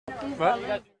What?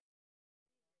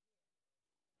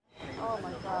 Oh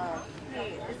my god.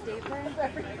 Hey, is Dave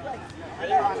there?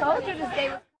 I told you this day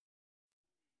was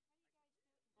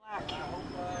black.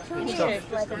 It's tough.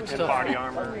 It's tough. Body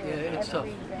armor. Yeah, it's tough.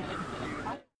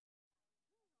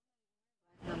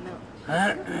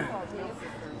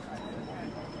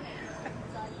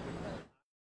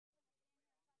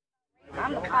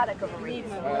 I'm the product of a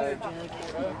reason.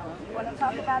 You want to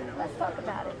talk about it? Let's talk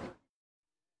about it.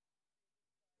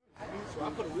 And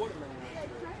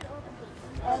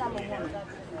I'm a woman.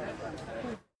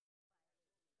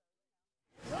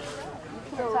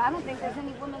 So I don't think there's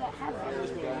any women that have it.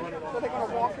 So they're going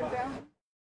to walk him down?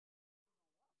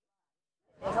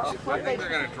 I think they're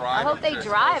going to drive. I hope they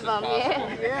drive him,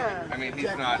 yeah. I mean,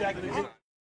 he's not.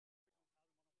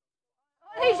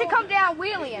 He should come down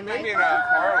wheeling. Maybe in a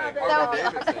Harley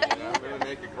Davidson, really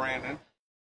make a grand entrance.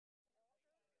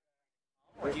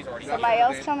 Somebody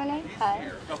else coming in?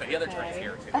 Hi. Okay, the other attorney's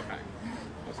here too. Okay.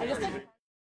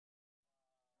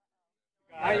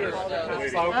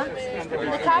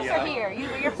 The cops are here.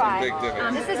 You're fine.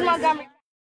 This is Montgomery.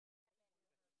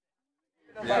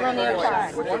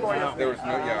 There was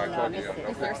no, yeah, I told you. I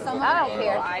don't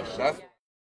care. That's,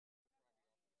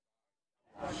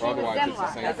 otherwise, it's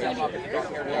the same thing.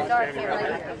 Dark hair right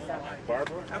here. So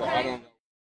I don't know.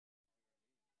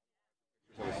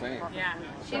 They're the same. Yeah.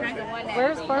 She's the one that.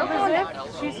 Where's Barbara?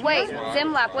 Wait,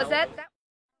 Zimlock, was that?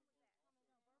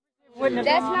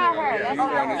 That's not her. That's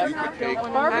not her.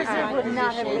 Barbara would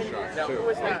not have been.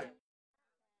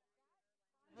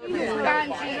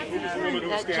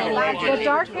 The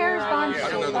dark hair is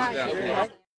Bonji.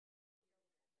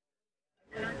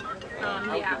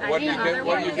 What do you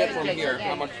get from here?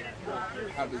 How much?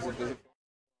 How does it?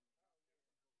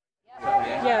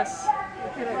 Yes.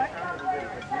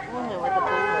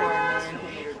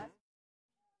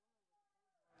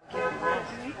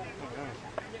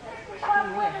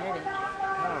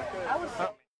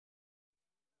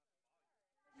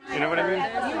 You know what I mean?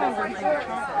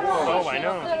 Oh, I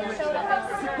know.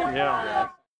 Yeah.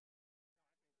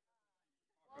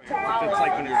 It's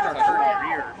like when you start turning your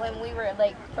ear. When we were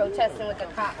like protesting with the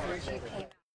cops and she came.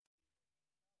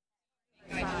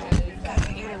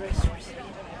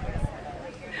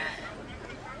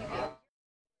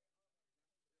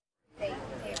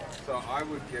 So I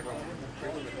would give him a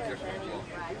different look.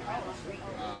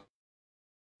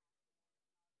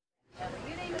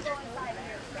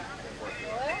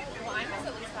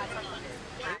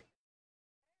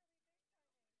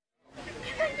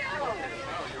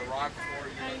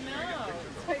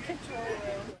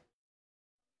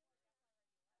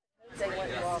 They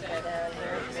wouldn't walk her down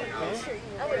here.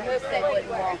 I would wish they wouldn't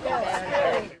walk her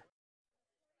down here.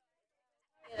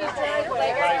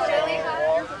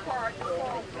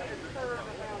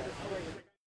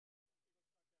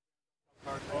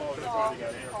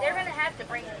 They're going to have to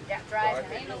bring him down, drive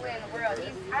him. Ain't no way in the world.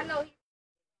 I know he's...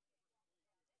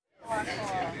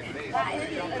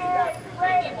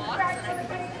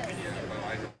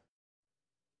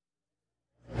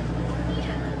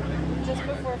 Just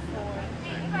before 4.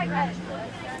 My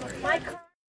car.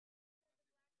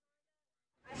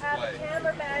 I have a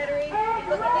camera battery.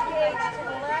 Look at the gauge to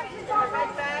the left. The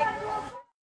red bag.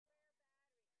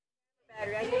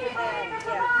 Battery. I give you that.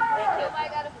 Yeah. Thank you. I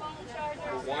got a phone charger.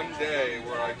 For one day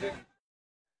where I didn't.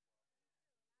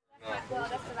 No. Well,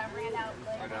 that's because I ran out.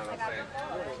 I know, I'm saying.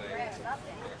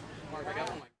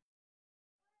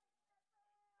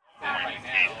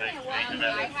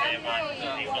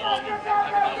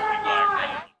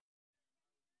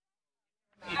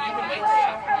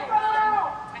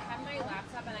 I have my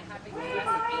laptop and I have a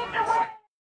USB.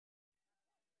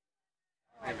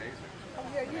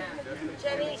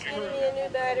 Jenny's getting me a new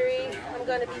battery. I'm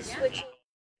going to be switching.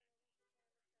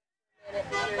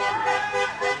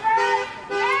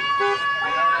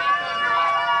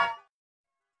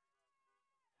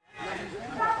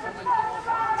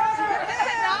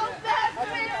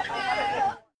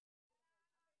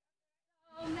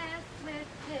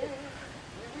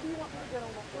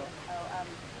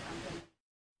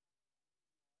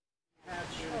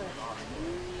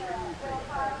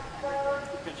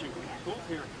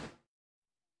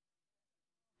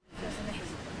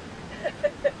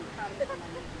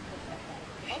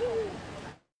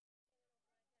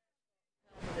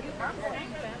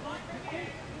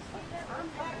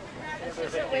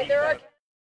 Wait, there are.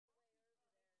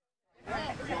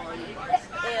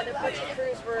 Yeah, the bunch of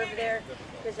crews were over there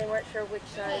because they weren't sure which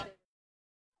side.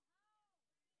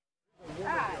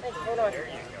 Hold on.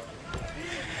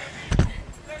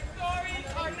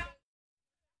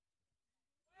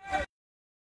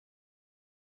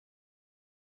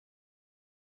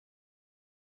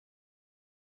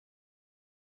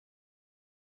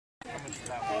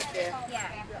 Thank you.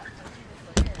 Yeah.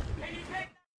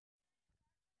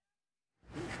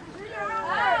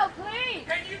 Oh, please!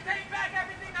 Can you take back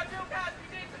everything that Bill Cosby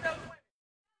did to those women?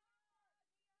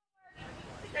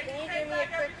 Can you do me a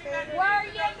quick favor? Were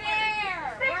you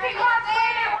there? Were you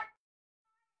there?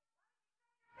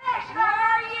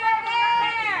 Were you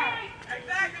there?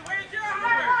 Exactly. Where's your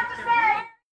husband?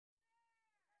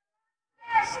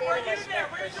 Stay Were with you us there?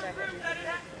 for a Where's your second. proof that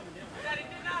it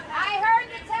did not happen? I heard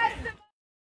the testimony.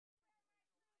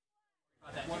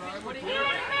 What I would do,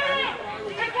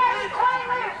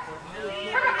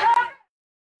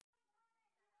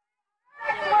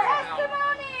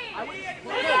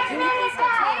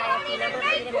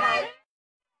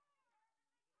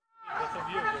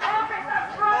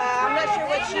 I'm not sure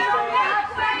what she's doing.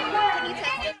 Can you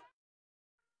text it?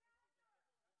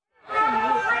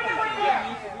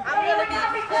 I'm going to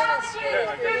be pulling straight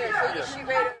through here, so you shoot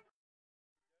right over.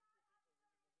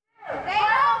 They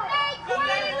all make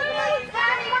Quaaludes!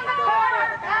 Daddy, what the fuck?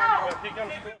 No! Oh, are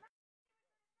they?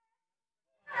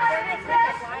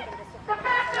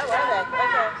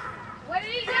 Okay. What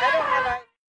did he do? I don't have a...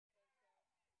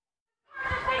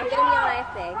 I'm getting you on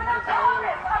ice thing.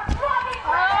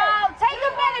 Oh, take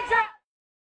a minute,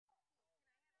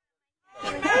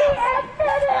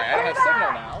 Alright, I don't have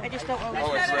signal now. I just don't know.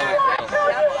 oh, it's really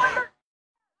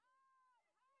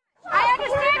I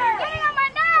understand you're getting on my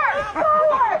nerves.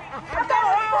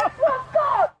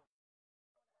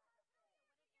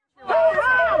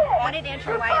 What did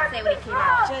Andrew White say when he came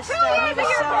out? Just, he was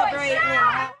celebrating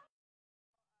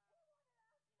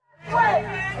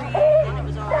and it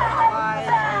was all lies,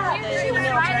 and the email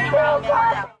turning around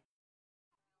out.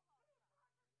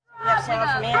 We have sound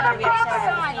from Andrew, we have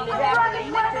sound from Tina.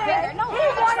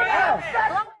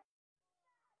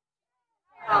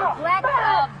 No, black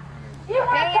band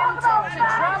to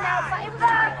drum outside.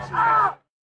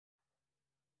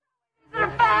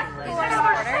 These are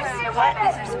supporters. What?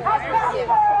 These are supporters.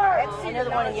 I know the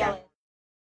one in yellow.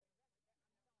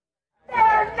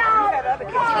 Did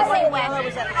he say when? Yellow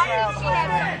was at the trial.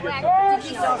 Did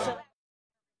he also?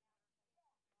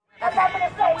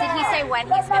 Did he say when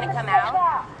he's going to come out?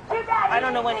 I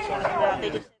don't know when he's going to come out. They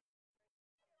just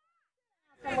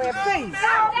somewhere. Please.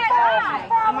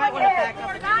 You might want to back up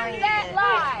and try and get it.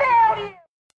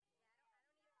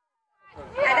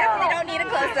 I definitely don't need a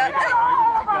close-up.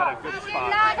 Got a good spot.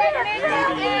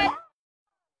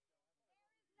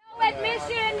 No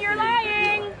admission, you're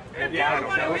lying. Yeah, I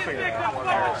don't know. We'll figure it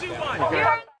out.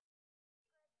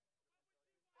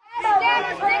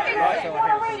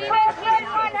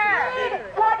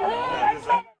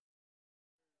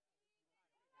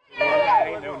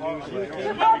 Ain't no news like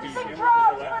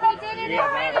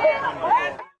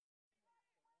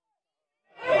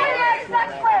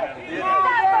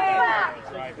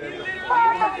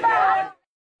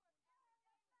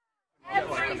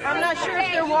I'm not sure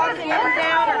if they're walking in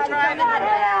down or driving them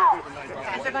down.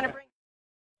 If they're going to bring.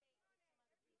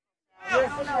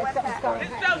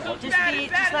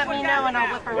 Just let me know and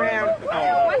I'll whip around.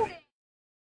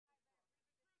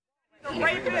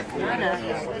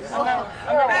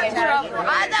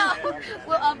 I know.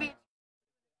 Well, I'll be.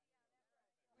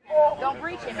 Don't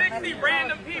breach it. 60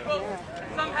 random people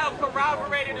somehow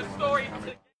corroborated a story to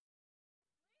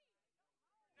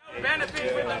no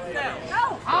benefit for themselves.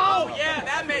 Oh, yeah,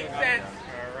 that makes sense.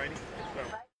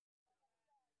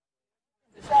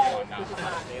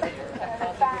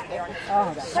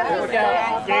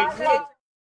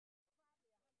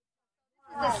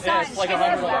 The sun. It's like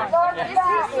 $100. This is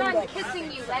the sun kissing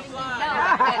you, letting you know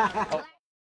that.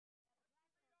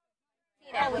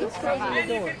 Then you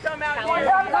can come out here.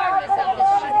 Regardless of the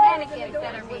shenanigans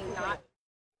that are being not.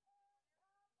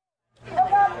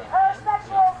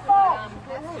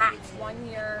 Hot. 1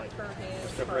 year per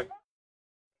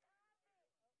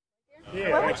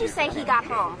day. When would you say he got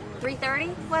home?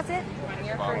 3:30, was it? 1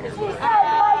 year per day.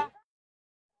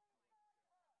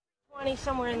 20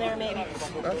 somewhere in there maybe.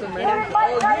 That's amazing. Oh,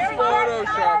 you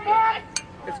photoshopped it.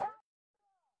 It's,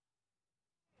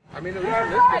 I mean, at least in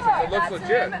this business, it looks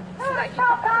legit. That's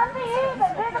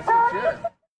legit.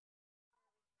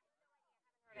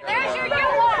 There's your Social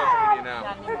U-Haul. media now.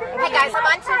 Hey guys, I'm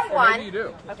on tip Maybe one. you do.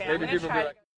 Maybe people be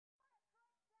like,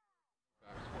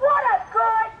 What a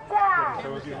good time!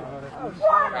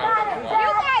 What kind of day?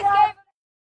 You guys gave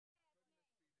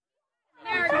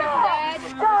America's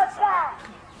dead.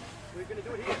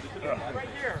 right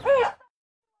here.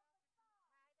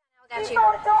 Got you.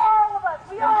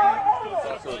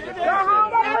 So it's legit.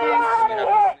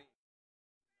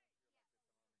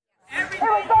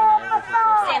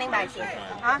 Standing by, Chief.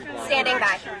 Huh? Standing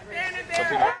by.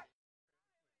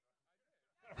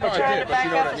 Okay, I did, but you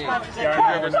know what I mean. Yeah,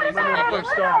 I know. When we first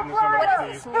started in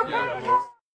summer,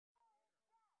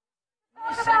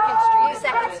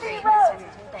 Second Street.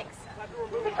 Thanks.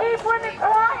 Keep women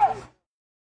quiet.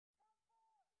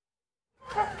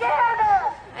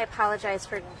 I apologize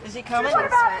for. Is he coming?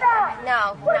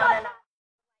 No.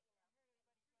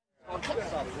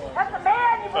 That's a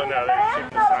man. You Oh, no, believe they man?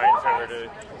 should Not a decide for her woman. to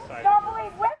decide. Don't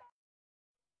believe women.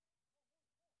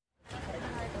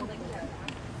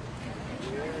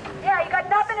 Yeah, you got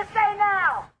nothing to say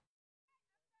now.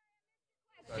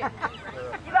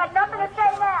 You got nothing to say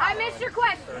now. I missed your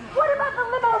question. What about the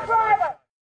limo driver?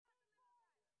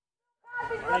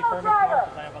 Cosby's limo driver.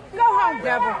 Go home,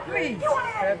 Deborah, please. You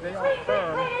want to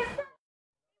please.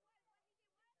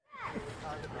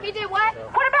 He did what?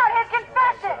 What about his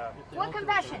confession? What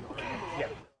confession?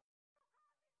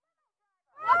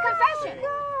 What confession?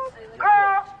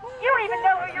 Girl, you don't even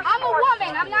know who you're I'm a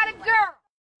woman. I'm not a girl.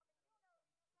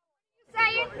 What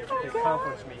are you saying? It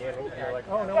comforts me. And you're like,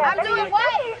 oh, no. I'm doing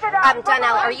what?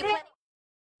 Donnell, are you planning?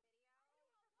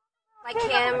 Like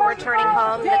him returning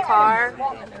home in the car?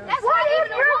 That's not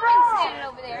even a woman standing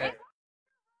over there.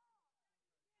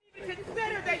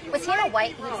 Was he in a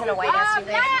white? He was in a white I'm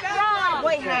SUV. not wrong.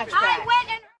 Wait, I hatchback. went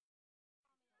and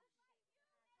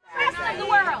rest of the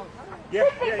world.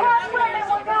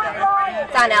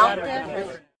 Donnell.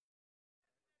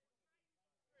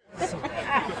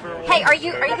 Hey, are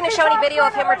you going to show any video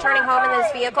of him returning home in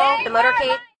this vehicle, the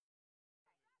motorcade?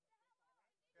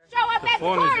 Show up at the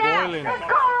Phone is courthouse. boiling.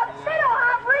 They don't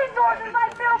have resources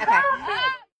like Bill Cosby.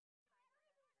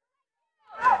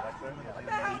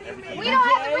 We don't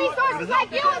have the resources like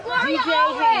you and Gloria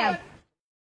always.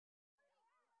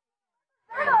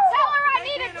 Tell her I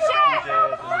need a check.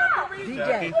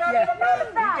 DJ, yeah.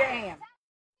 DJ Ham.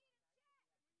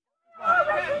 Tell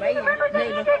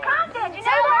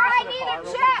her I need a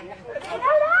check. You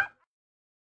know that?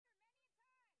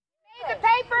 Need the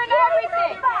paper and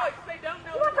everything.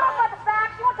 You want to talk about the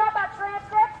facts? You want to talk about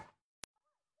transcripts?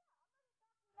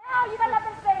 Now you got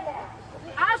nothing to say now.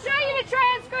 I'll show you the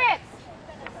transcripts.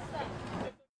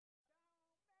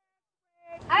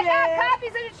 I got copies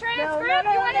of the transcript.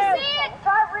 You want to see it?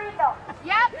 Start reading them.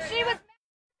 Yep, she was.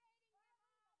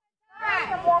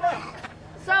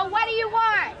 So what do you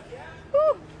want?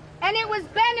 And it was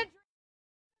Benadryl.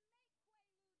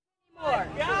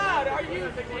 God, are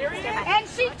you serious? And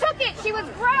she took it. She was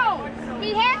grown.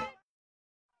 He had.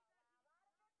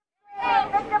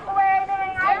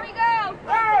 There we go.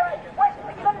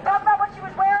 You gonna talk about what she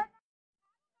was wearing?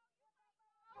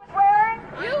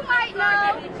 You might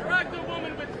know. He drugged a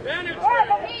woman with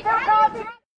Benadryl.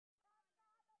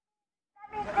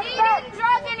 He didn't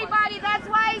drug anybody. That's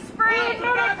why he's free.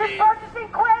 Purchasing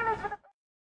Quaaludes with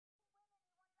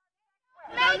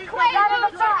Make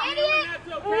Quaaludes, you idiot.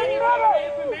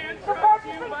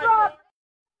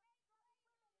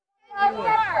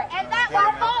 And that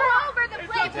was all over the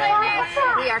place right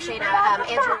now. We are Shayna.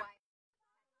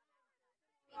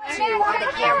 Andrew to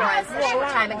the cameras a short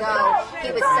time ago. He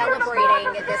was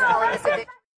celebrating this, calling this a victory.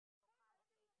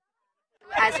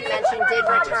 As you mentioned, did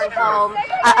return home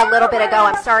a little bit ago.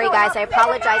 I'm sorry, guys. I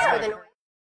apologize for the noise.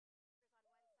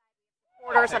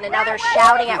 Reporters on another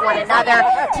shouting at one another.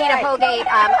 Tina Hogate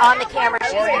on the camera.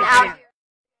 She's been out here.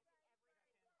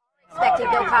 Expecting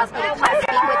Bill Cosby to come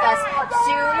speak with us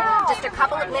soon. Just a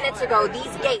couple of minutes ago,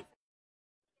 these gates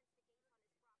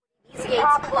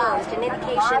closed, an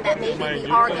indication that maybe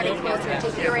we are getting closer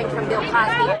to hearing from Bill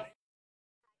Cosby.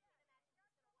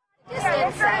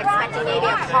 Distance, expecting maybe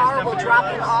a car will drop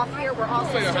him off here. We're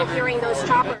also still hearing those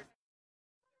choppers.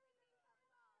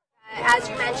 As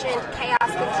you mentioned, chaos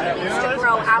continues to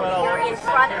grow out here in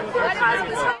front of Bill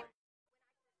Cosby's home.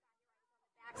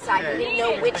 Backside, we didn't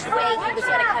know which way he was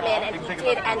going to come in, and he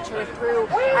did enter through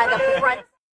the front.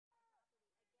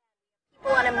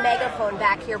 People on a megaphone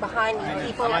back here behind me,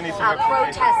 people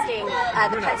protesting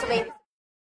the Pennsylvania.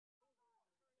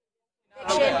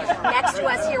 Next to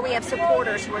us here we have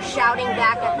supporters who are shouting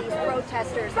back at these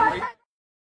protesters. Main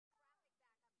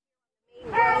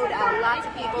road, lots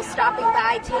of people stopping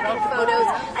by, taking photos.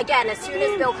 Again, as soon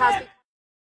as Bill Cosby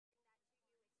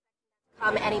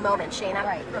come any moment, Shayna.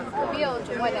 Right. Bill,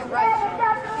 enjoy that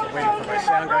right. Waiting for my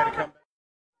sound guy to come.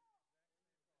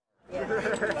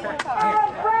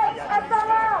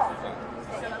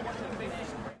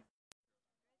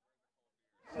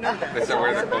 They said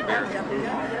where's the cold beer?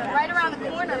 Right around the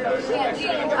corner. Oh,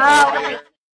 I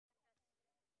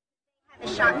had a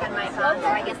shotgun mic on, so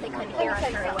I guess they couldn't hear us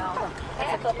very well.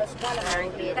 That's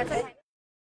okay.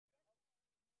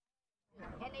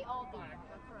 And they all do.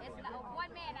 It's not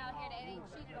one man out here that ain't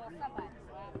cheated on somebody.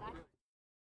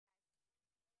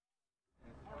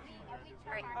 So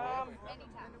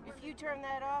If you turn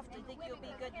that off, do you think you'll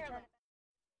be good to turn it?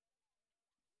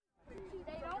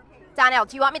 Donnell,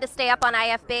 do you want me to stay up on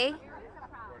IFB? I'm gonna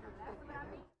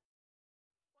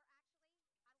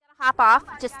hop off.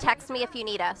 Just text me if you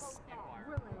need us.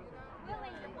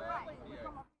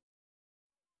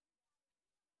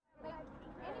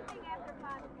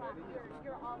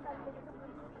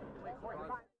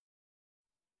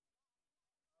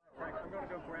 Frank, I'm going to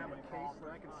go grab a case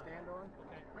that I can stand on.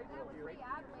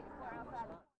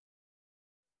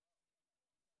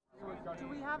 Do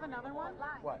we have another one?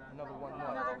 What? Another one? What?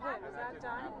 Another hit. Is that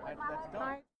done? That's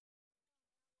done.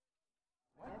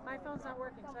 My phone's not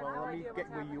working, so I have Well, no let me idea get what's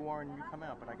where happening. you are and you come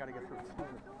out, but I got to get through.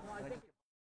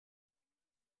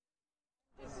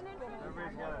 Excuse me.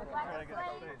 Everybody's got to try to get the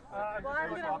space. Well, I'm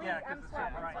going to leave. I'm sorry.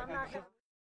 Right. I'm not going to.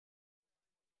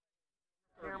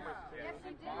 Cameras here. Yes,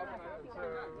 you do. So,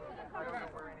 I don't know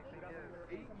where anything is.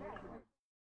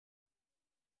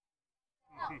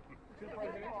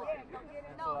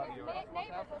 No,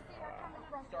 neighbors will see her coming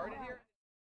from. Started here?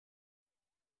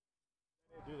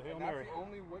 Do the Hail That's Mary. the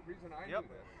only reason I Yep. do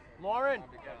this. Lauren.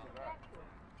 Because of that.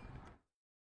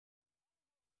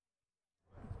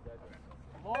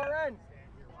 Lauren.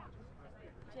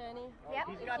 Jenny? Yep.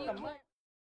 He's got the mic.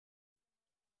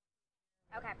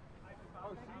 Okay.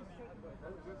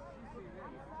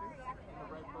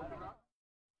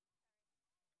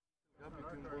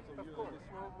 Of course.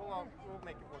 We'll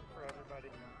make it work for everybody.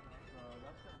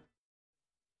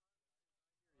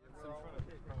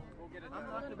 I'm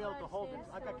not going to be able to hold it.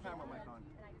 I've got camera mic on.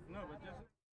 No, but just...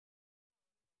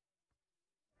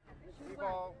 We've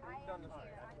done this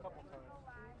a couple times.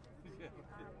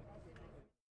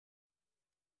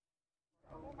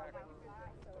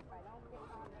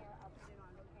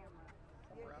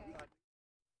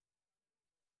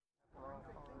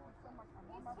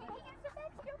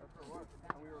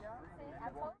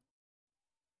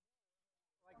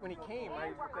 When he came,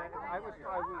 I was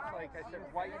like, I said,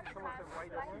 white, someone said white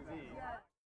SUV.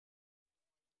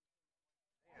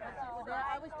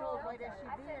 I was told white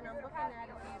SUV, and I'm looking at it,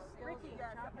 and it's still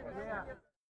chopping. Yeah.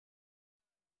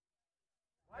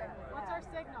 What's our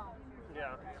signal?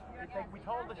 Yeah. We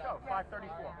told the show,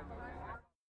 5:34.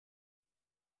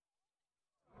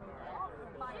 She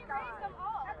raised them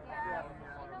all. Yeah.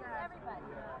 She knows everybody.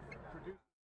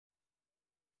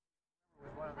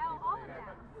 Now, all of them.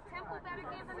 Temple better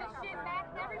give him his shit back.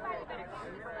 Everybody better give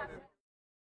him his stuff.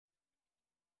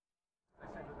 They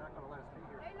said they're not going to let us be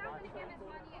here. They're not going to give his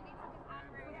money and they took his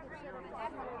honorary degree.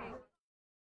 That's okay.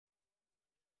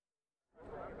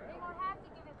 They're going to have to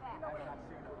give it back. He's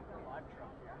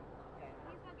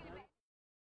going to get it back.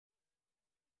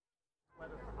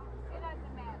 It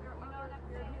doesn't matter. You know what I'm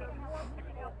saying? That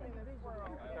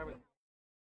was...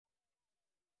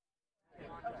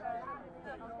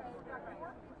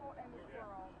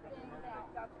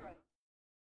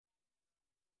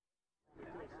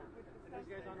 These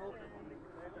guys on open. We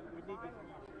need this.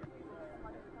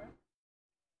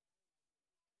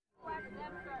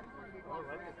 Oh,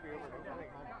 let this be over.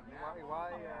 Why,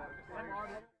 yeah.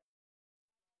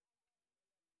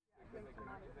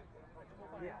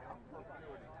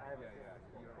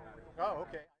 Oh,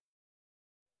 okay.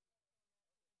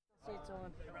 See, it's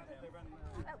on.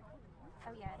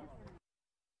 Oh yeah. It is.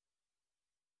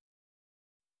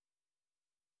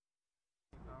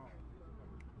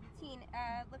 Teen,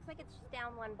 looks like it's just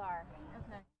down one bar.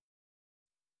 Okay.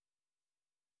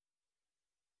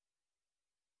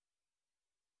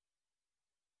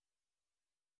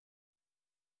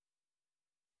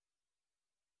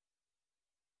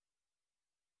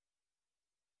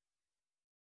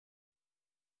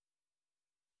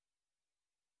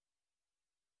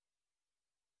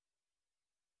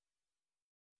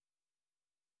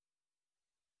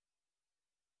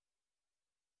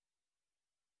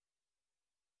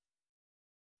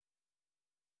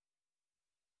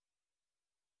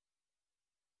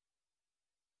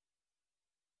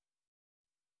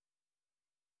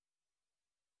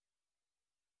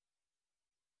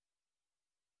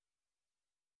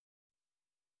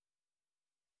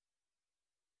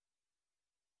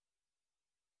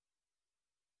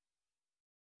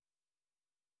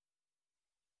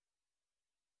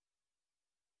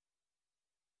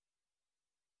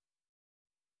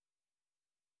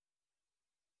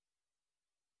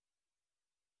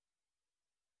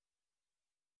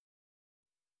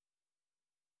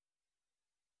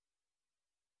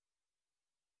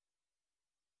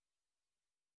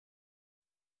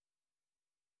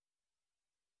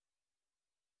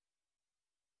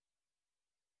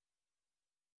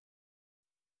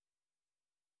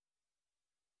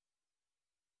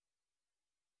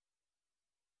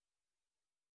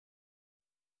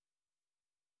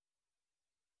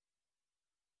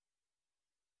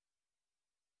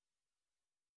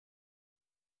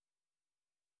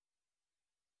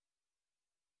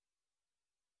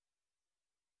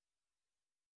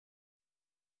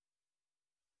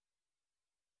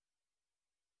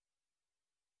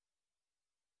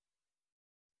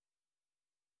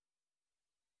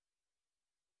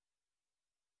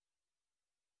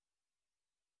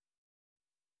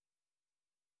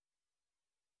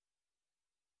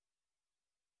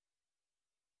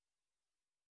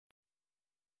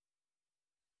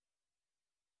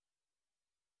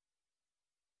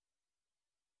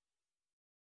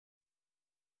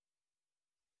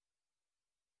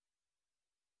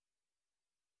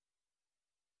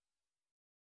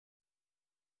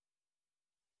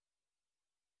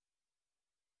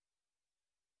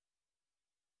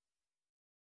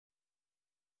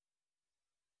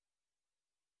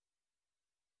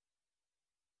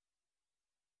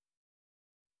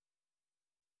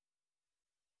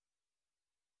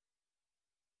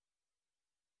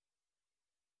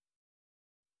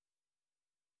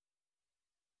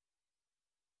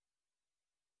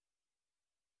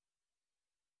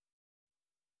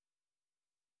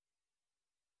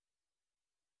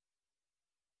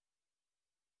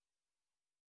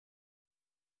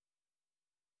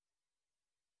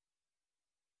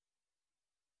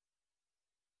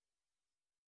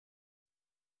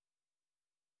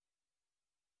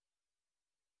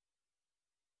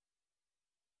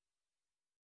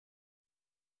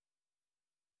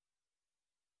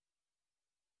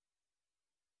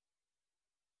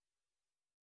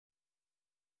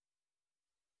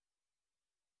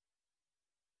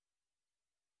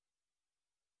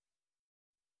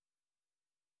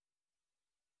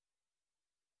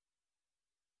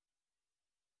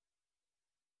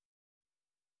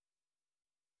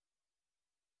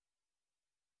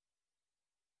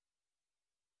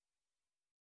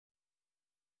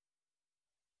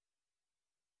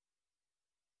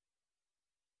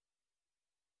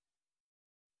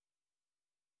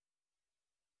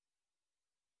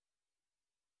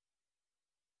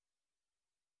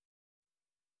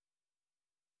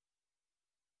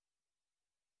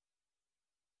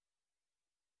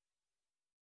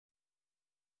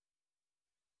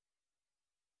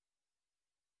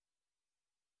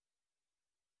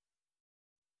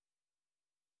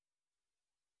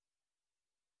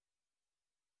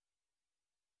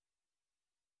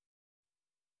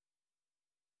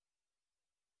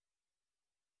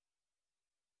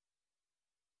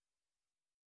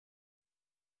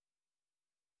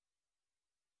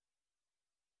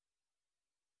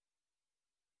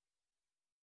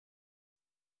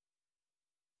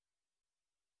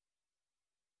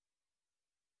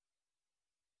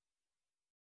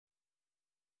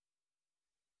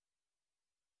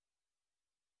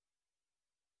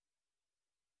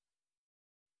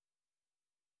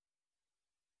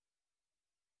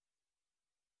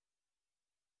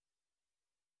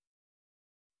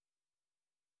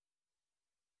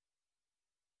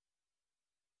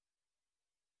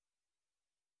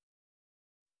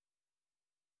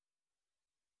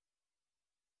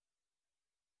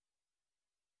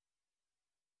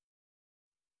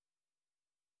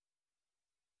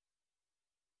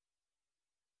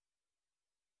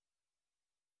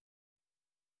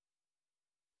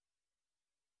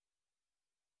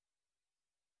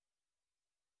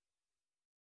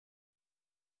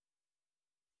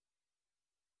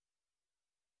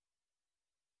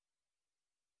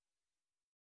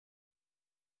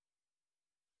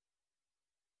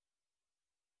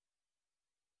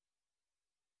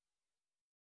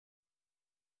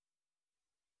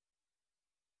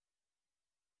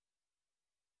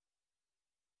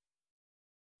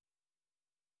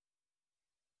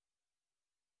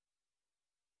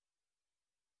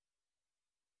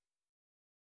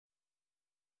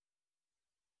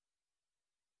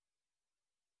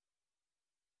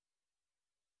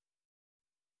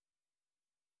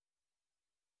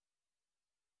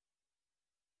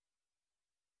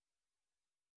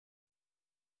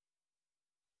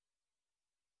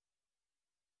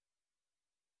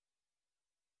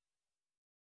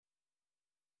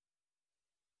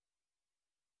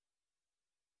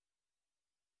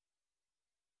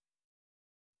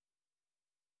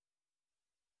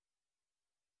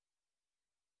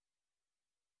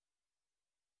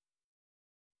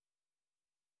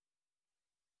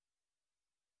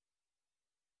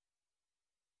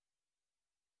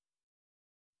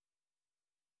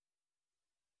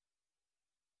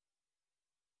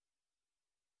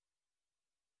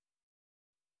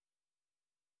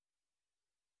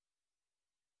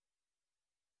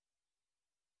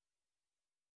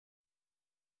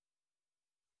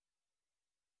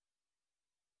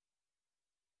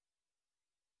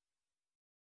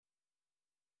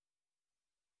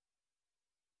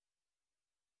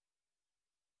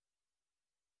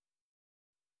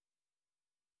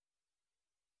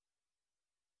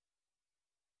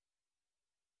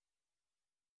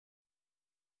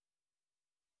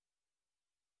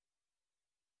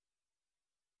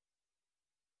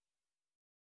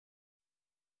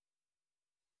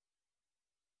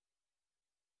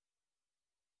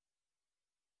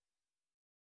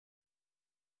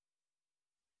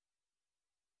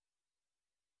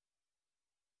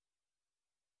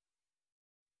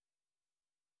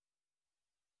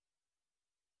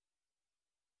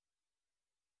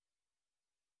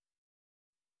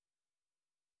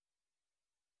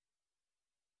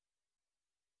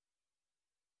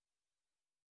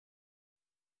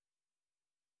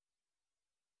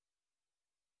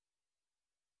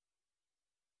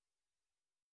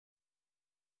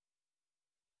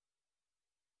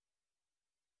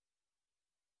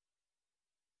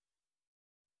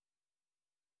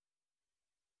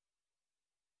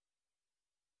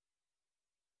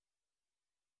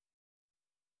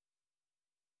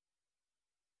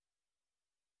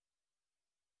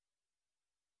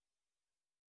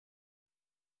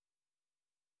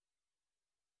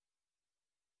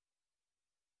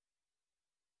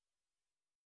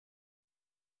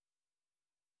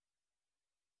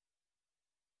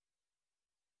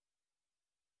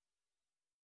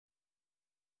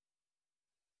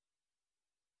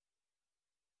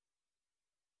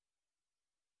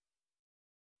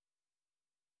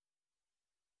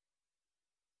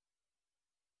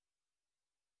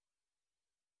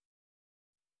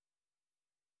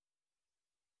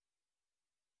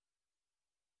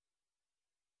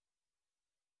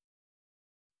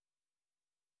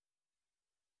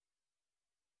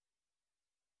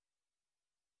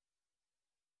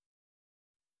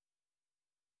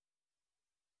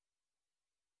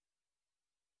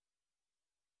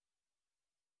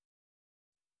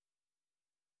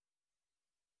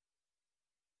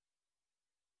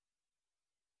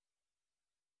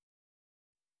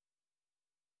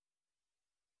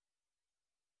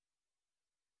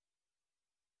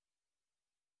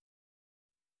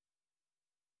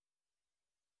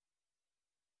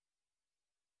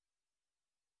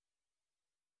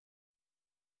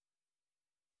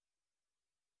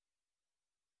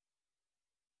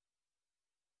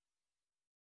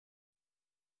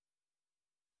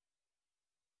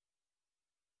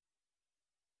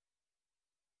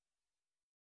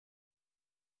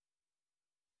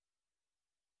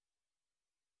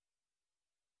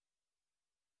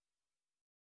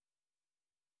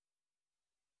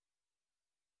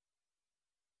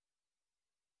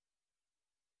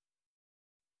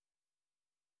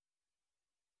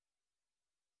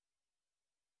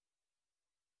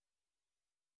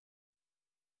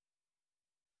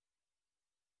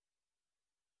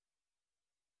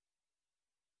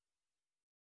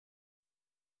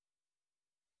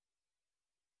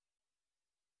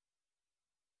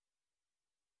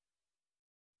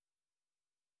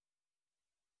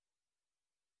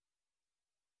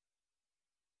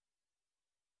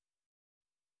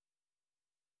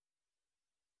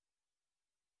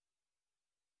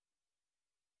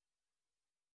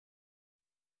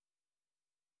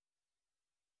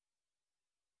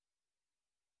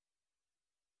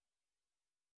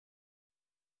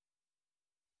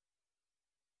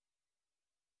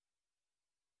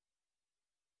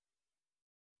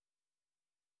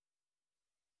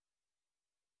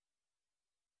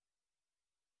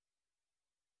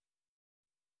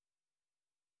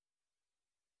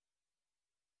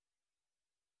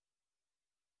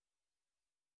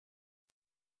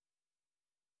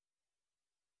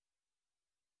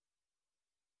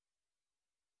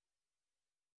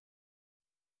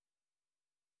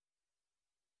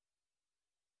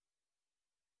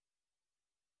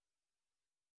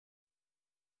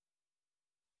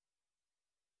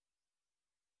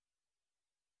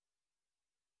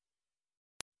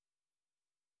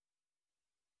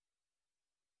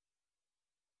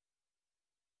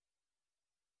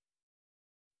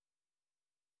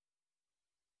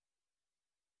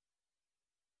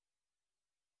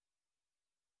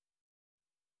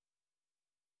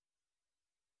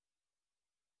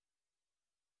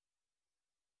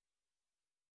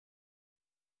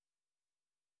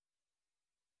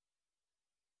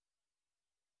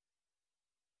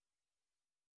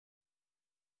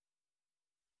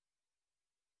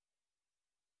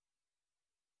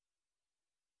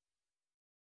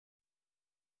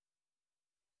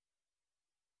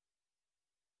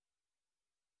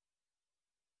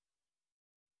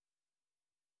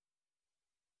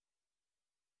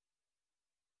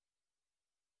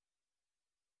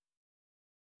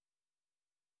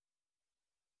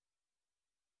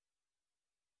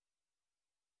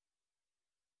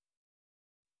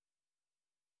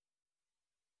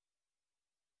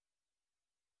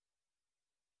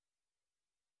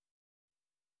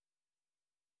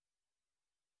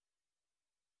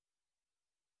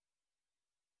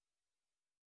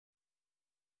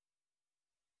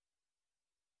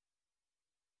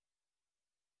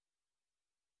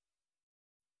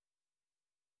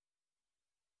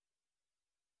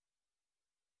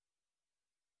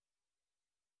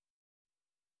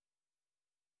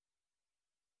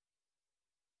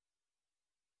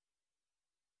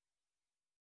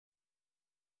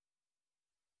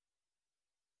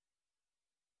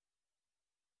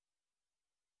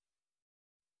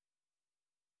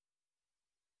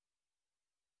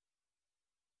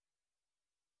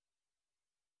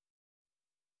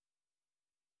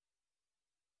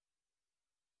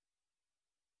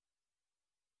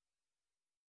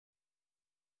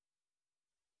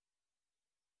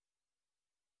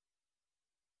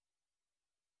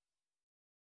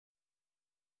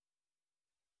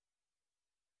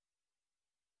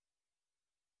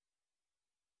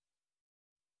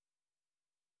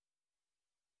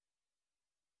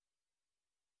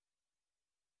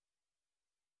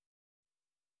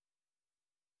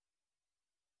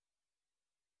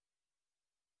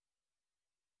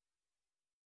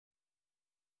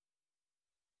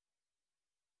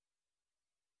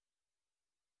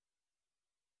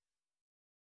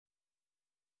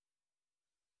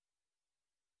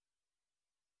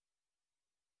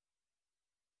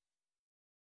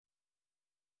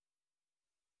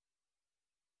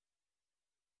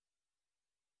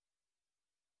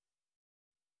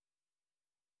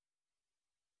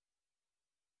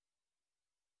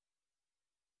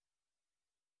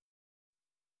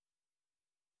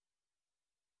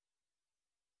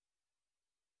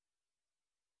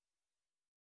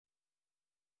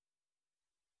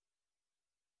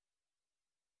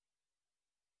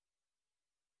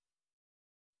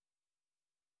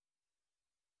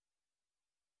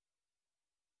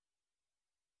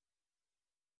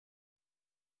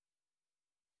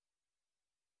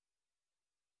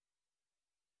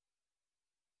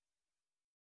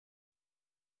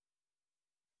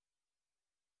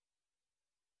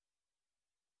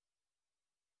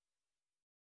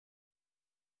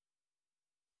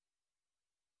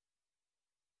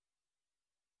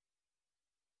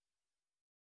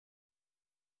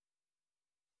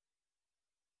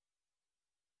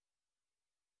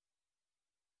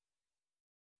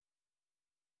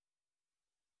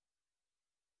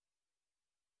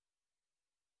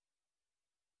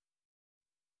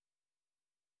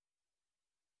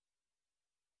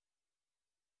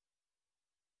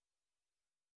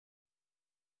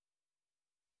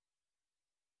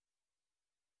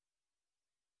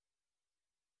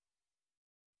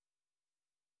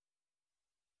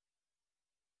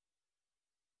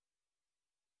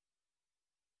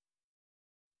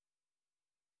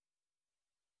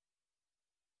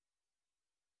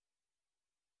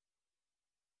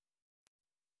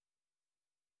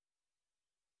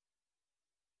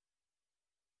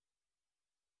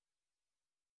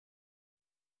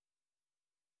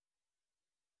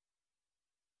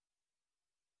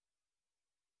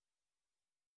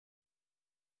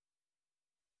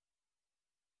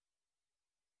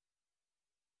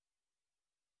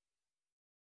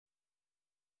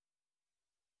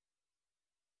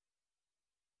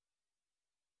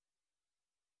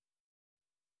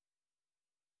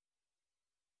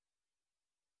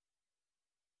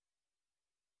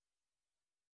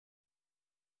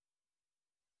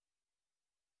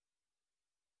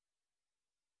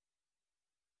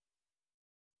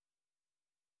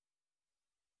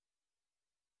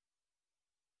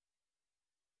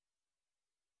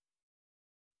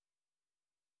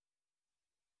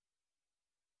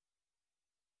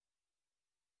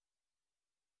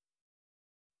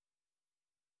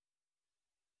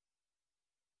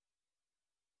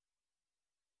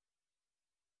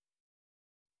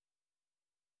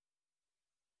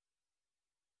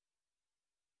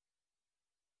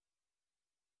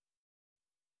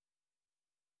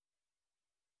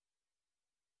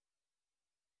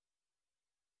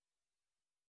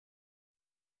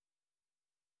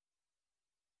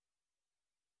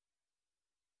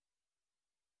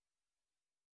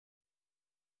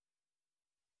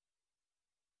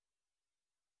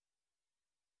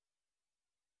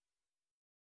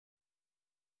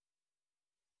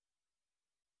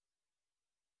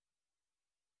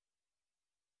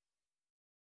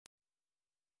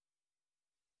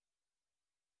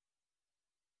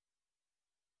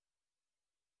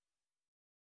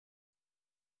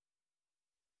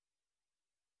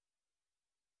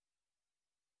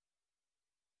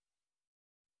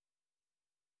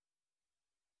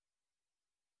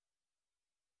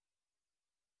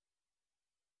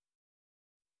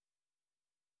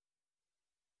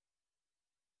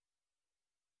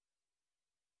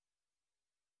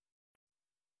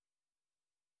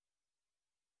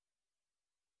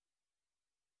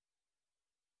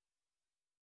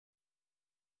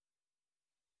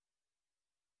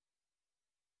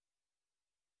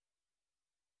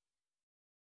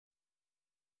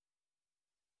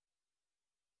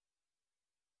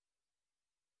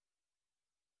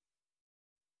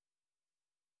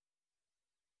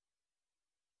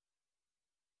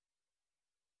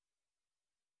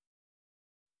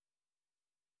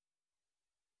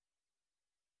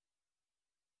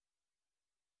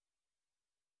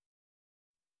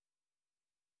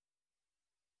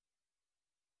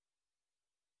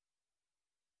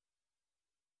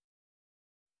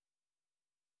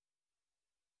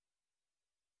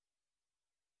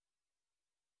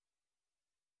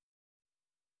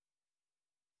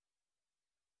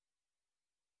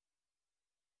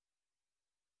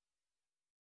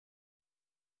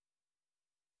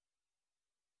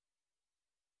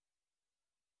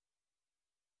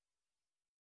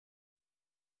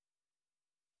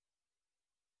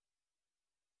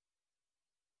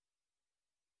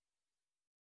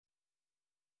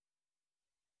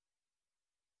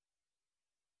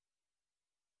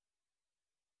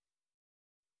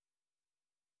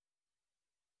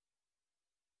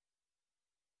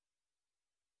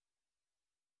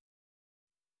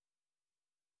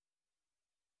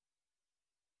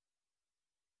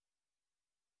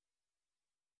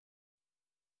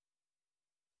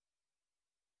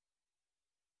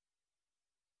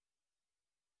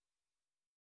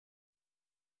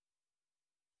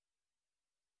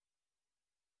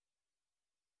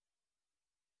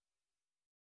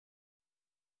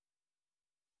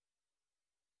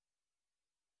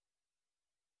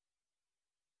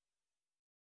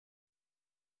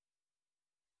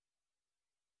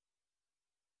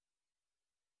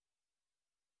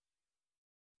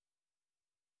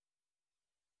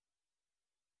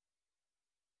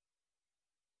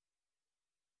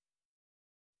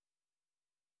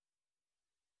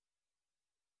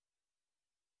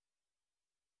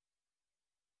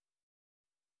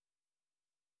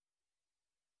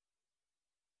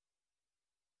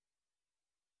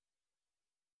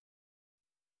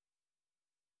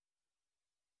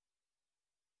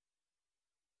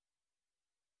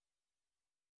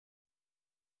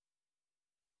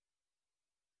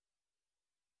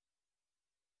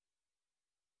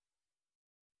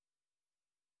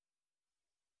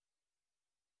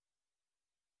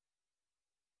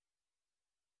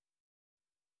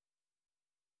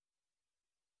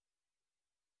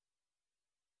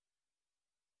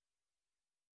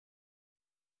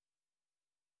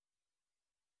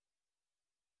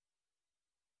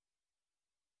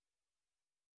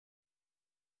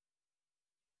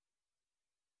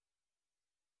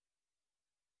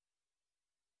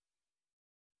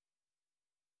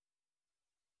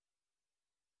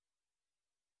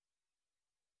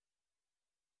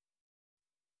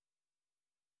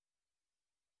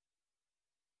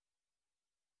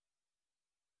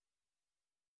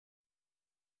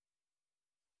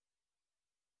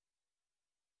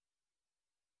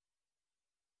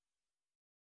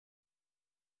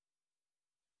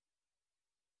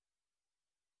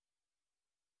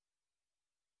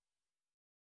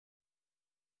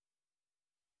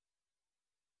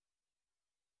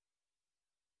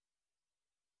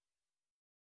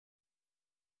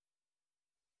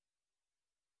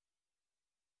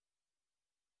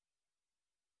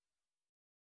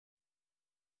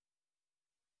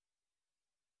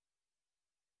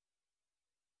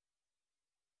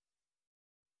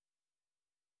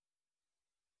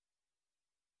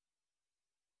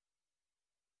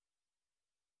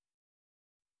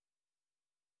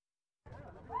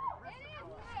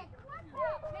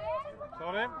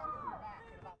 Sorry?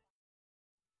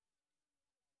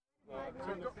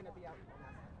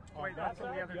 Wait, that's in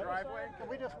the other driveway? Can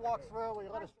we just walk through? Will you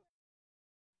let us?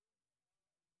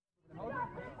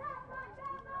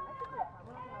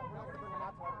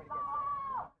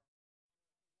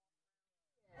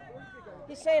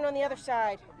 He's saying on the other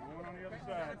side. One on the other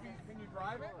side. Can you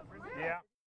drive it? Yeah.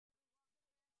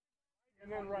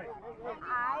 And then right.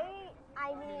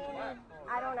 I mean,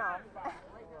 I don't know.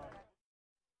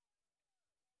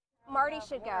 Marty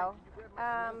should go.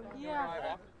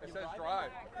 Yeah. It says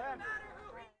drive.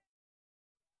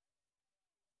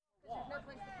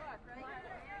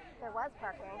 There was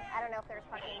parking. I don't know if there's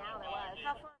parking now. There was.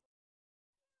 How far?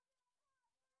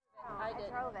 I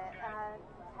drove it.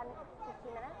 10,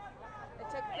 15 minutes. It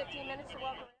took 15 minutes to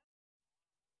walk around.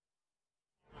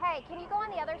 Hey, can you go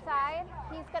on the other side?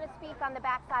 He's going to speak on the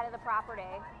back side of the property.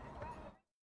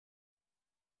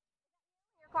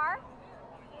 Your car?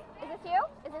 Is this you?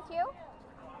 Is this you?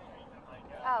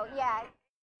 Oh, yeah.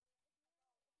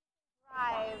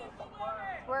 Drive.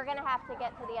 We're going to have to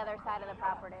get to the other side of the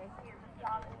property.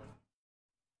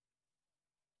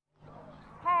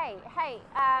 Hey,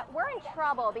 we're in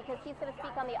trouble because he's going to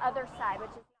speak on the other side, which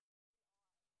is...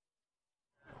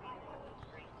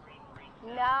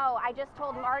 No, I just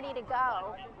told Marty to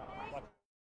go.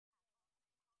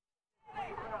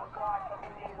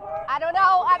 I don't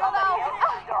know.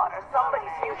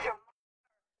 Somebody's future.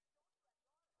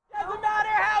 Doesn't matter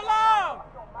how long.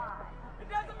 It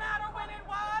doesn't matter when it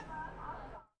was.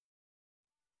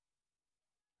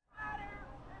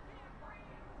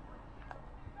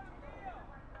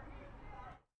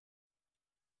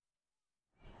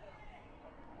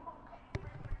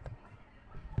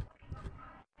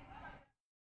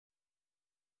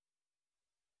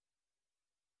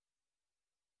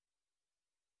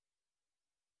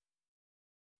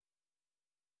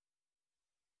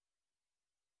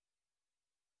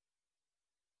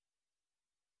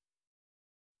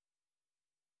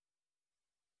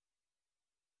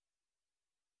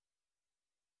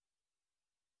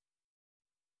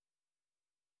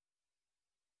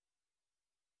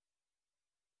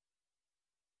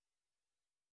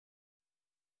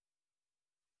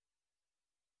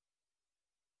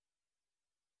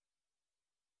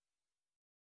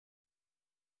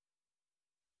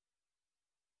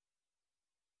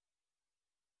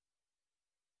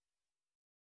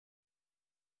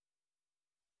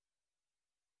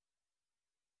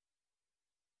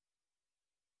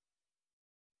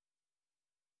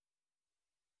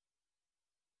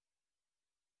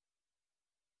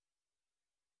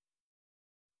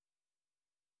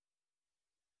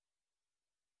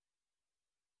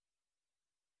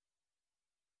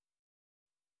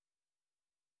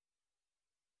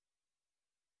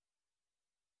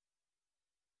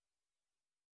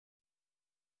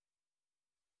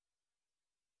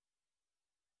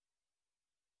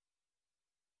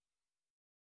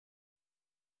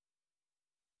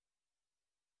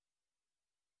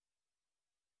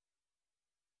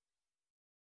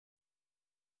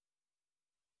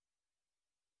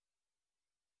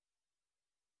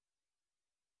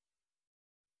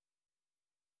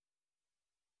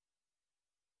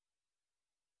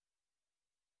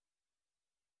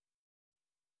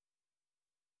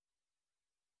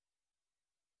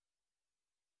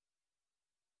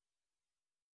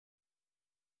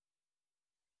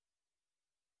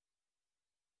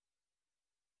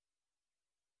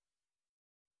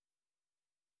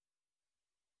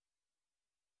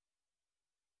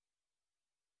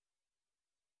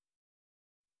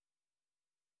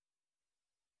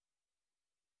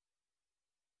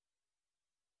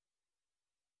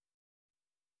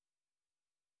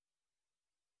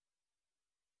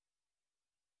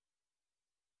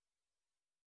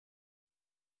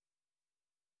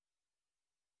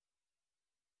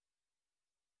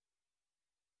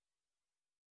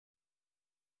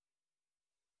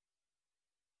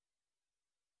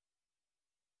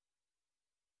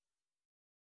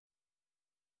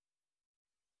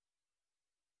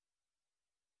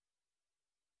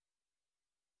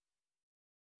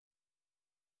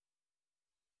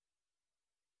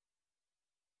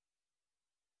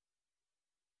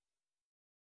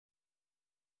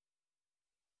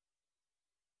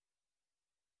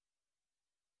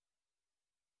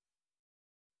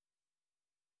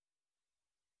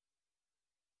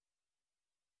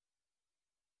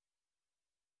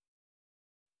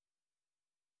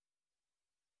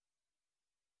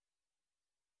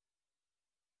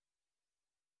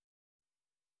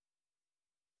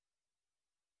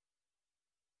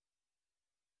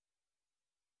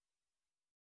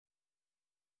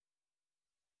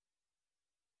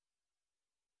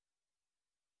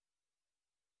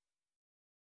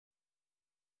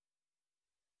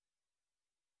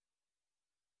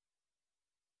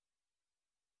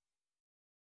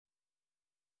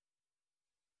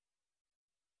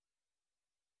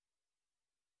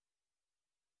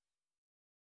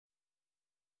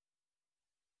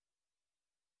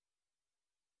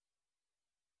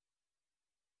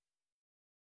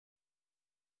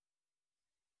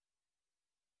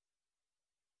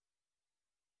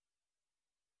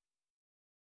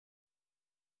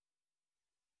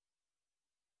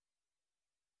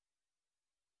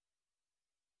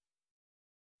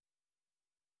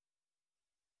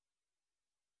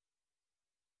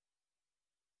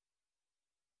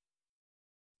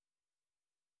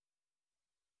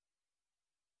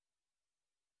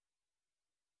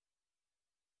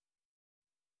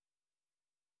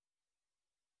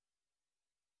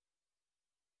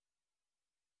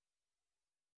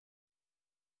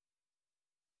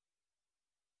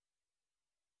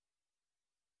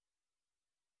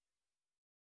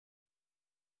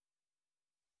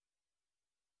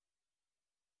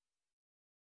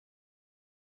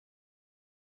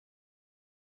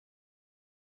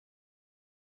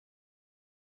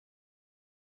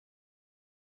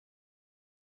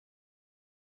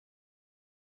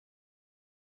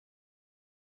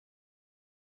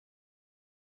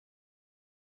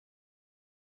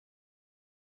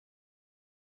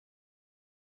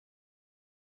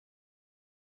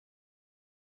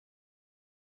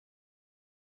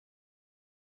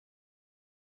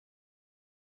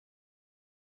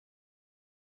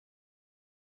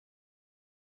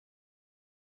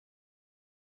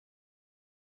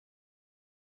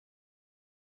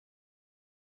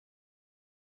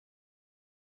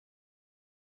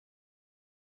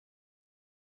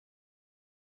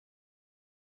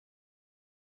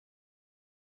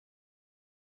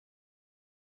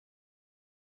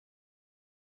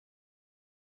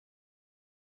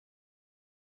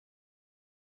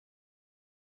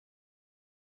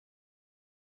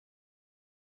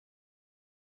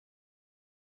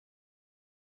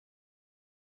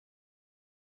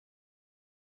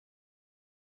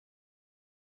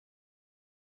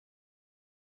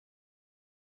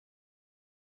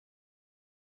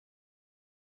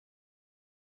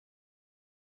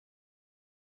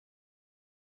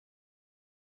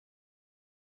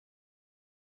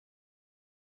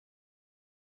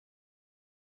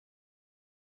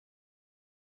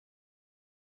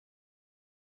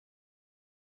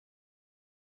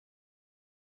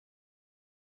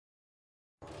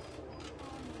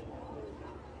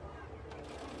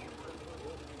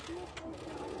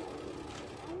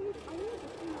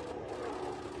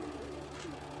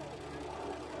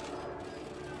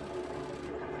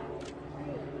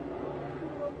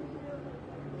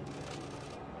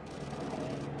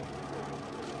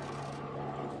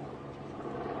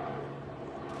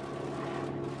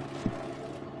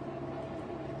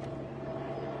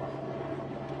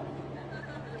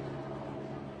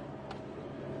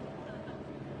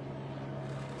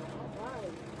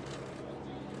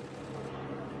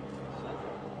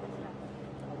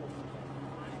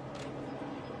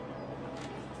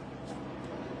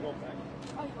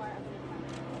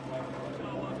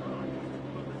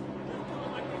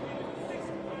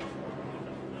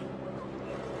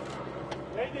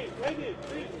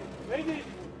 Lady.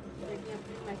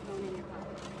 My phone in your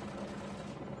pocket.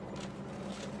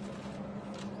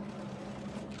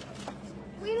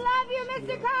 We love you,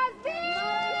 Mr. Cosby!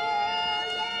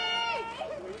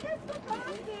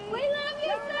 We love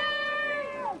you, sir!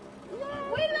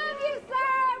 We love you,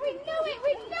 sir! We knew it!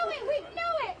 We knew it! We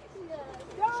knew it!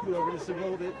 Scoot over just a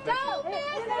little bit. Don't miss it!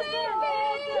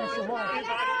 Mr. Mark,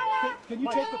 can you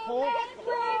take the pole?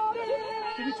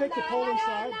 Can you take the pole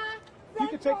inside? You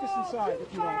can take this inside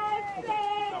if you want.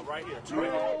 Okay. Now, right here. Hey,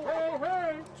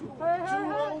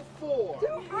 204.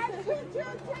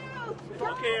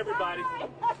 Okay, everybody.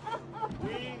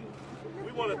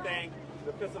 We want to thank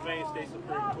the Pennsylvania State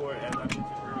Supreme Court, as I mentioned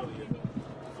earlier,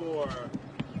 for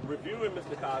reviewing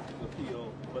Mr. Cosby's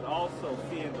appeal, but also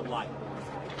seeing the light,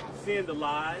 seeing the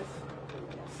lies,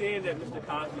 seeing that Mr.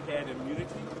 Cosby had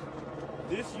immunity.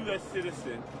 This U.S.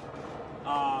 citizen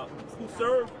who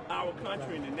served our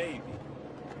country in the Navy,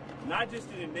 not just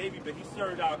in the Navy, but he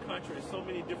served our country in so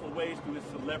many different ways through his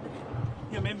celebrity,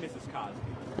 him and Mrs.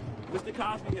 Cosby. Mr.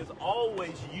 Cosby has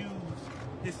always used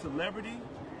his celebrity,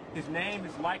 his name,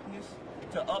 his likeness,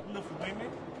 to uplift women.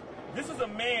 This is a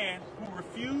man who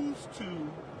refused to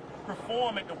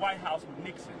perform at the White House with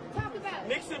Nixon.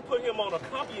 Nixon put him on a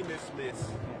accompanist list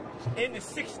in the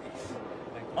 60s,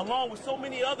 along with so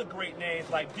many other great names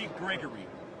like Dick Gregory,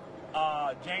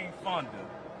 Jane Fonda.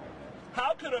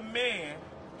 How could a man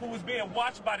who was being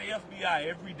watched by the FBI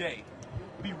every day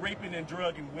be raping and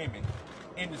drugging women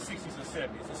in the 60s and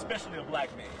 70s, especially a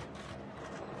black man?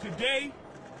 Today,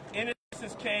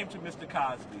 innocence came to Mr.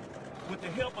 Cosby with the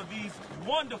help of these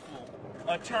wonderful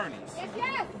attorneys.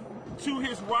 Yes. To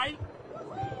his right,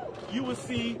 you will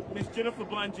see Ms. Jennifer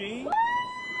Bungine.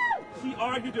 She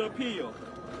argued the appeal.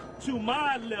 To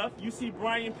my left, you see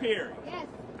Brian Perry. Yes.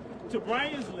 To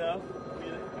Brian's left,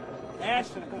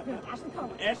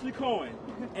 Ashley Cohen.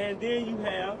 And then you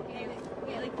have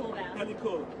Haley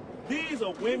Cool. These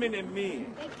are women and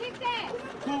men They kicked ass.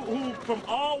 who from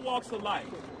all walks of life.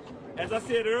 As I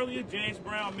said earlier, James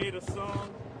Brown made a song,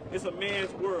 it's a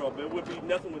man's world, but it would be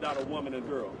nothing without a woman and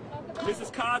girl.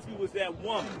 Mrs. Cosby was that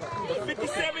woman. For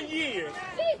 57 years,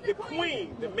 the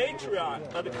queen, the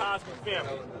matriarch of the Cosby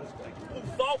family, who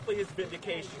fought for his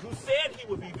vindication, who said he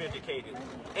would be vindicated.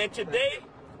 And today,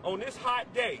 on this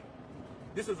hot day,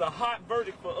 this is a hot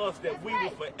verdict for us that we will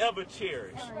forever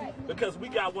cherish, because we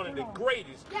got one of the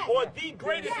greatest, or the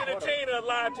greatest entertainer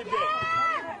alive today.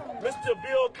 Mr.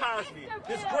 Bill Cosby,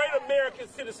 this great American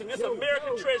citizen, this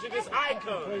American treasure, this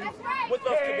icon, with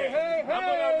us today. I'm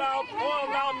going to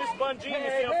allow Ms. Bungine to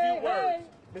say a few words.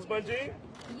 Ms. Bungine?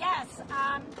 Yes,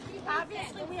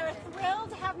 obviously we are thrilled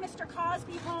to have Mr.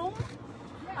 Cosby home.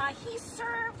 He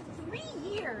served 3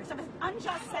 years of an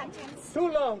unjust sentence.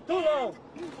 Too long.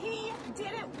 He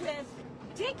did it with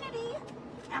dignity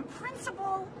and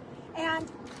principle,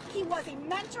 and he was a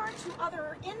mentor to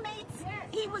other inmates.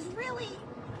 He was really,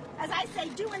 as I say,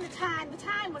 doing the time. The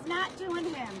time was not doing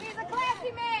him. He's a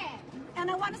classy man.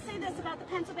 And I want to say this about the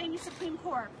Pennsylvania Supreme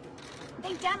Court.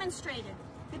 They demonstrated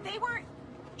that they were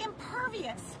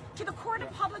impervious to the court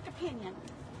of public opinion,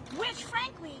 which,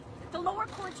 frankly, the lower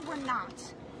courts were not.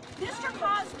 Mr.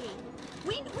 Cosby,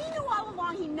 we knew all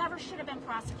along he never should have been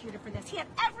prosecuted for this. He had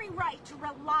every right to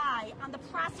rely on the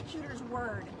prosecutor's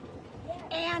word.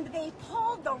 And they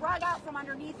pulled the rug out from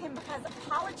underneath him because of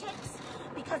politics,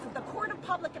 because of the court of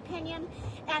public opinion,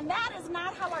 and that is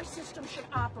not how our system should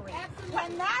operate.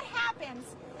 When that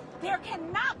happens, there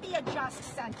cannot be a just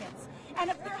sentence. And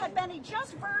if there had been a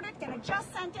just verdict and a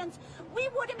just sentence, we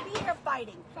wouldn't be here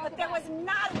fighting. But there was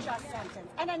not a just sentence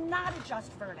and not a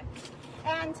just verdict.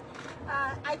 And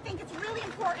I think it's really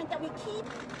important that we keep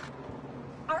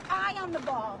our eye on the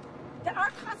ball, that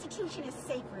our Constitution is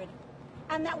sacred,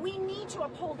 and that we need to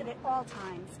uphold it at all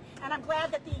times. And I'm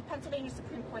glad that the Pennsylvania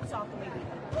Supreme Court saw it the way we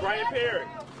did. Brian Perry.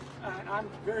 I'm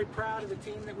very proud of the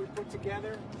team that we put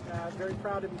together. Very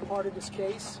proud to be part of this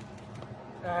case.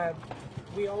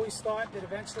 We always thought that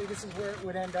eventually this is where it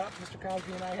would end up. Mr.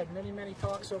 Cosby and I had many, many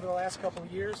talks over the last couple of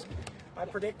years. I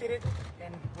predicted it,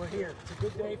 and we're here. It's a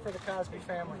good day for the Cosby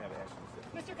family.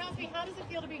 Mr. Cosby, how does it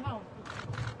feel to be home?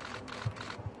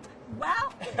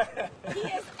 Well, he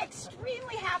is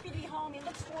extremely happy to be home. He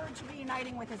looks forward to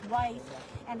reuniting with his wife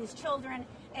and his children.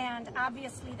 And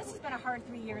obviously, this has been a hard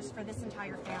 3 years for this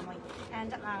entire family.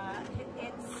 And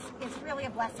it's really a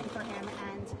blessing for him.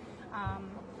 And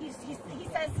he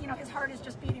says, you know, his heart is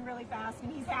just beating really fast,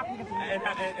 and he's happy to be here.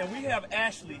 And we have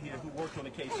Ashley here who worked on the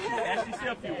case. Ashley, say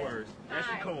a few words.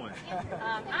 Ashley Cohen.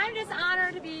 I'm just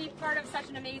honored to be part of such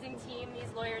an amazing team.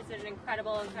 These lawyers did an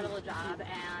incredible job,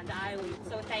 and I'm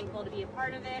so thankful to be a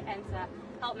part of it and to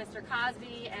help Mr.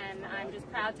 Cosby, and I'm just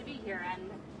proud to be here and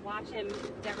watch him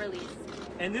get released.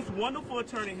 And this wonderful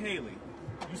attorney, Haley,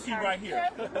 you see right here.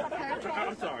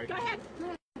 I'm sorry. Go ahead.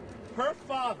 Her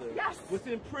father was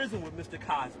in prison with Mr.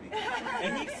 Cosby,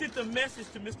 and he sent a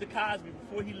message to Mr. Cosby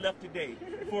before he left today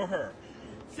for her.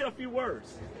 Say a few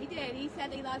words. He did. He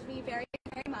said that he loves me very,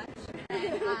 very much.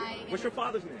 And What's your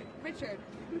father's name? Richard.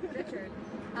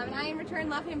 And I in return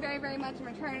love him very, very much in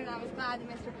return, and I was glad that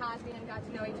Mr. Cosby and him got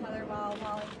to know each other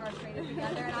while incarcerated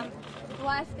together, and I'm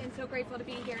blessed and so grateful to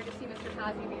be here to see Mr.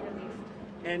 Cosby be released.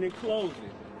 And in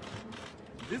closing,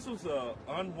 this was an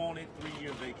unwanted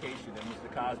 3-year vacation that Mr.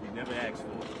 Cosby never asked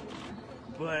for.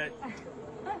 But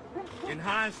in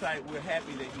hindsight, we're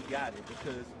happy that he got it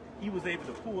because he was able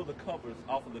to pull the covers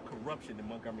off of the corruption in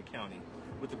Montgomery County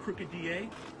with the crooked DA,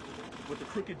 with the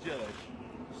crooked judge,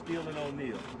 Steele and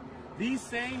O'Neill. These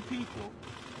same people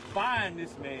find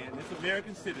this man, this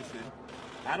American citizen.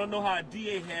 I don't know how a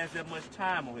DA has that much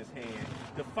time on his hand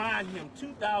to fine him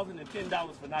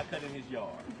 $2,010 for not cutting his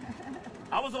yard.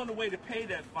 I was on the way to pay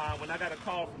that fine when I got a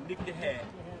call from Nick DeHatt,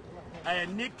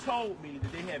 and Nick told me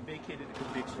that they had vacated the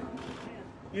conviction.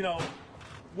 You know,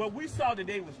 what we saw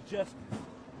today was justice.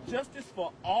 Justice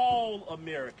for all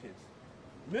Americans.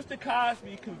 Mr.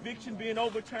 Cosby's conviction being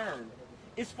overturned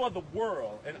is for the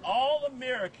world and all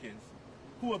Americans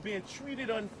who are being treated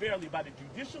unfairly by the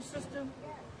judicial system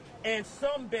and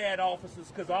some bad officers,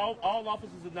 because all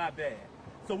officers are not bad.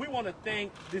 So we want to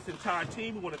thank this entire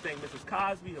team. We want to thank Mrs.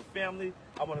 Cosby, her family.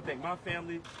 I want to thank my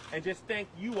family. And just thank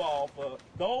you all for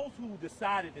those who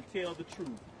decided to tell the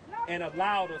truth and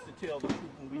allowed us to tell the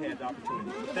truth when we had the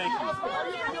opportunity. Thank you.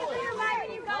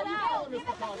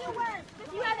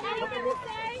 You have anything to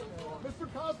say? Mr.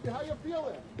 Cosby, how you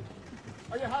feeling?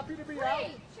 Are you happy to be out?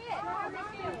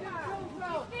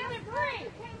 Feeling free.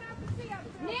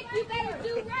 Nick, you better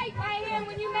do right by him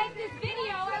when you make this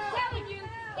video. I'm telling you,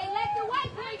 they let the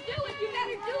white boy do it. You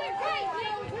better do it right,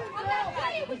 Nick. I'm not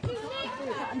playing with you, Nick.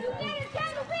 You better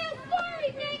tell the real story,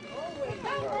 Nick.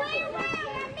 Don't play around.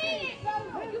 I mean it.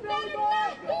 You better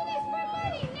not do this for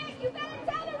money, Nick. You better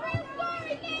tell the real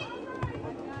story, Nick.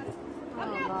 I'm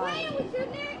not playing with you,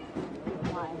 Nick.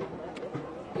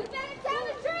 You better tell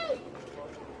the truth.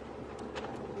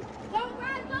 Don't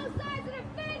ride both sides of the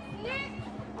fence, Nick.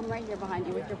 I'm right here behind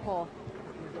you with your pole.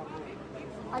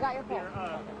 I got your pole.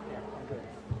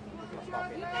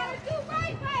 You better do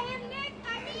right by him, Nick. I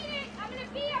mean it. I'm going to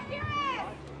be up your ass.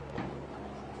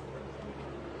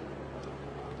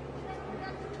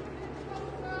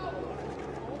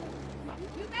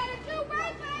 You better do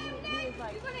right by him, Nick.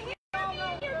 You're going to hear me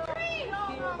in your dreams.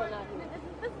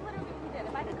 This is literally what we did.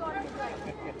 If I could go on his leg.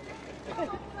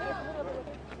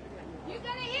 You're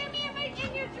going to hear me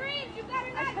in your dreams. You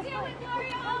better not deal with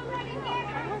Gloria already there.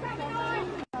 Coming on.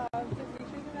 Just make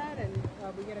sure of that, and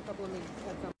we get a couple of meetings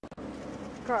at some point.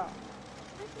 Girl.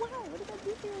 Wow, what did that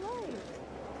do to your leg?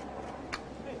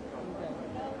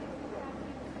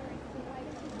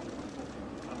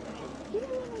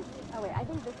 Oh wait, I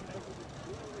think this is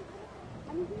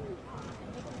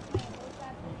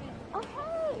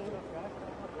okay.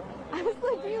 I was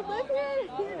like, do you live here?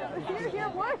 You're here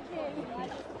working. I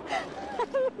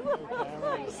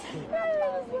was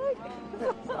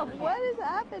like, what is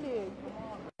happening?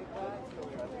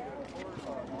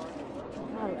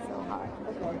 God, it's so hot.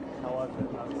 Okay. How was it?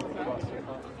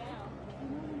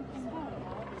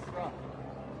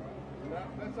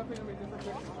 That's something to be different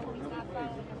pictures.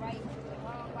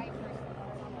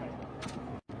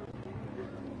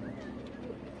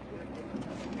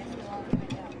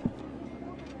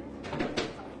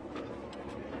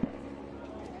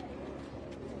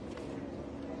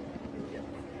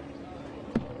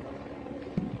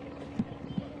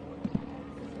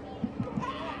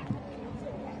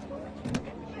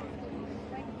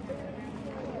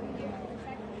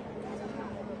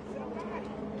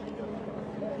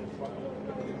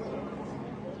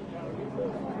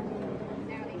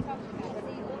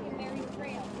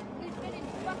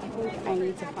 I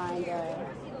need to find a...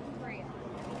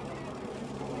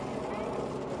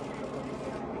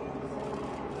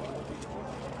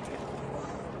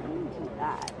 do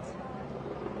that.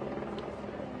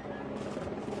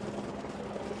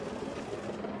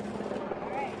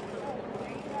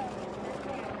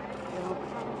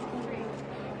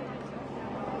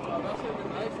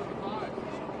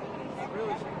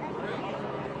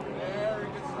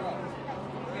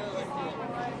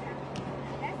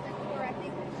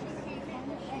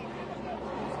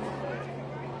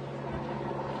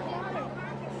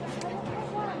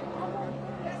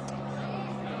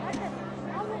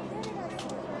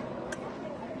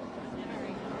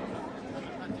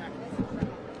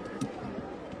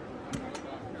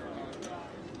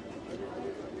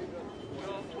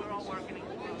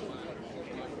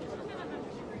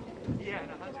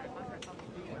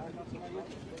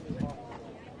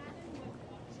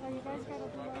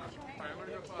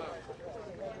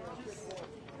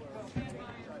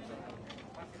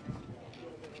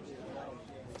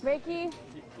 Ricky?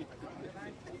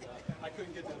 I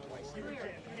couldn't get to the place.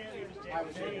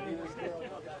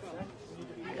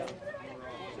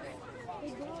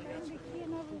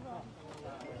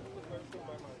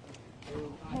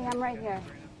 Hey, I'm right here.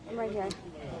 I'm right here.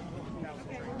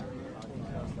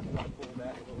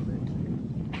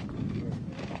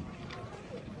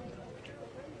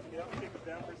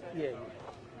 Yeah.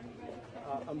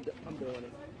 I'm doing it. I'm doing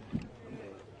it.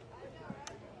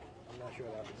 I'm not sure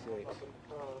about the 6.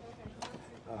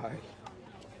 All right.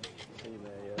 See you,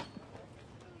 man. Yeah.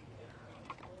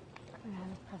 I have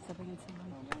to press up against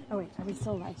someone. Oh wait, are we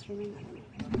still live streaming? I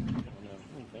don't know. I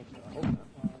don't think so. I hope not.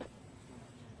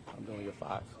 I'm doing your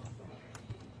 5.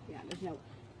 Yeah, there's no.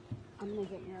 I'm gonna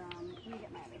get your let me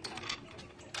get my other phone.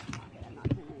 Pocket. I'm not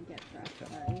gonna get dressed.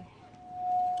 Sorry.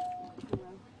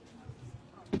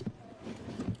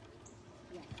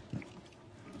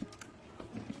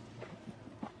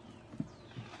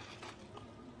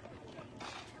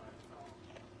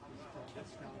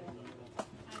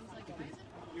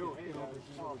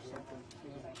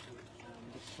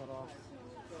 Just shut off.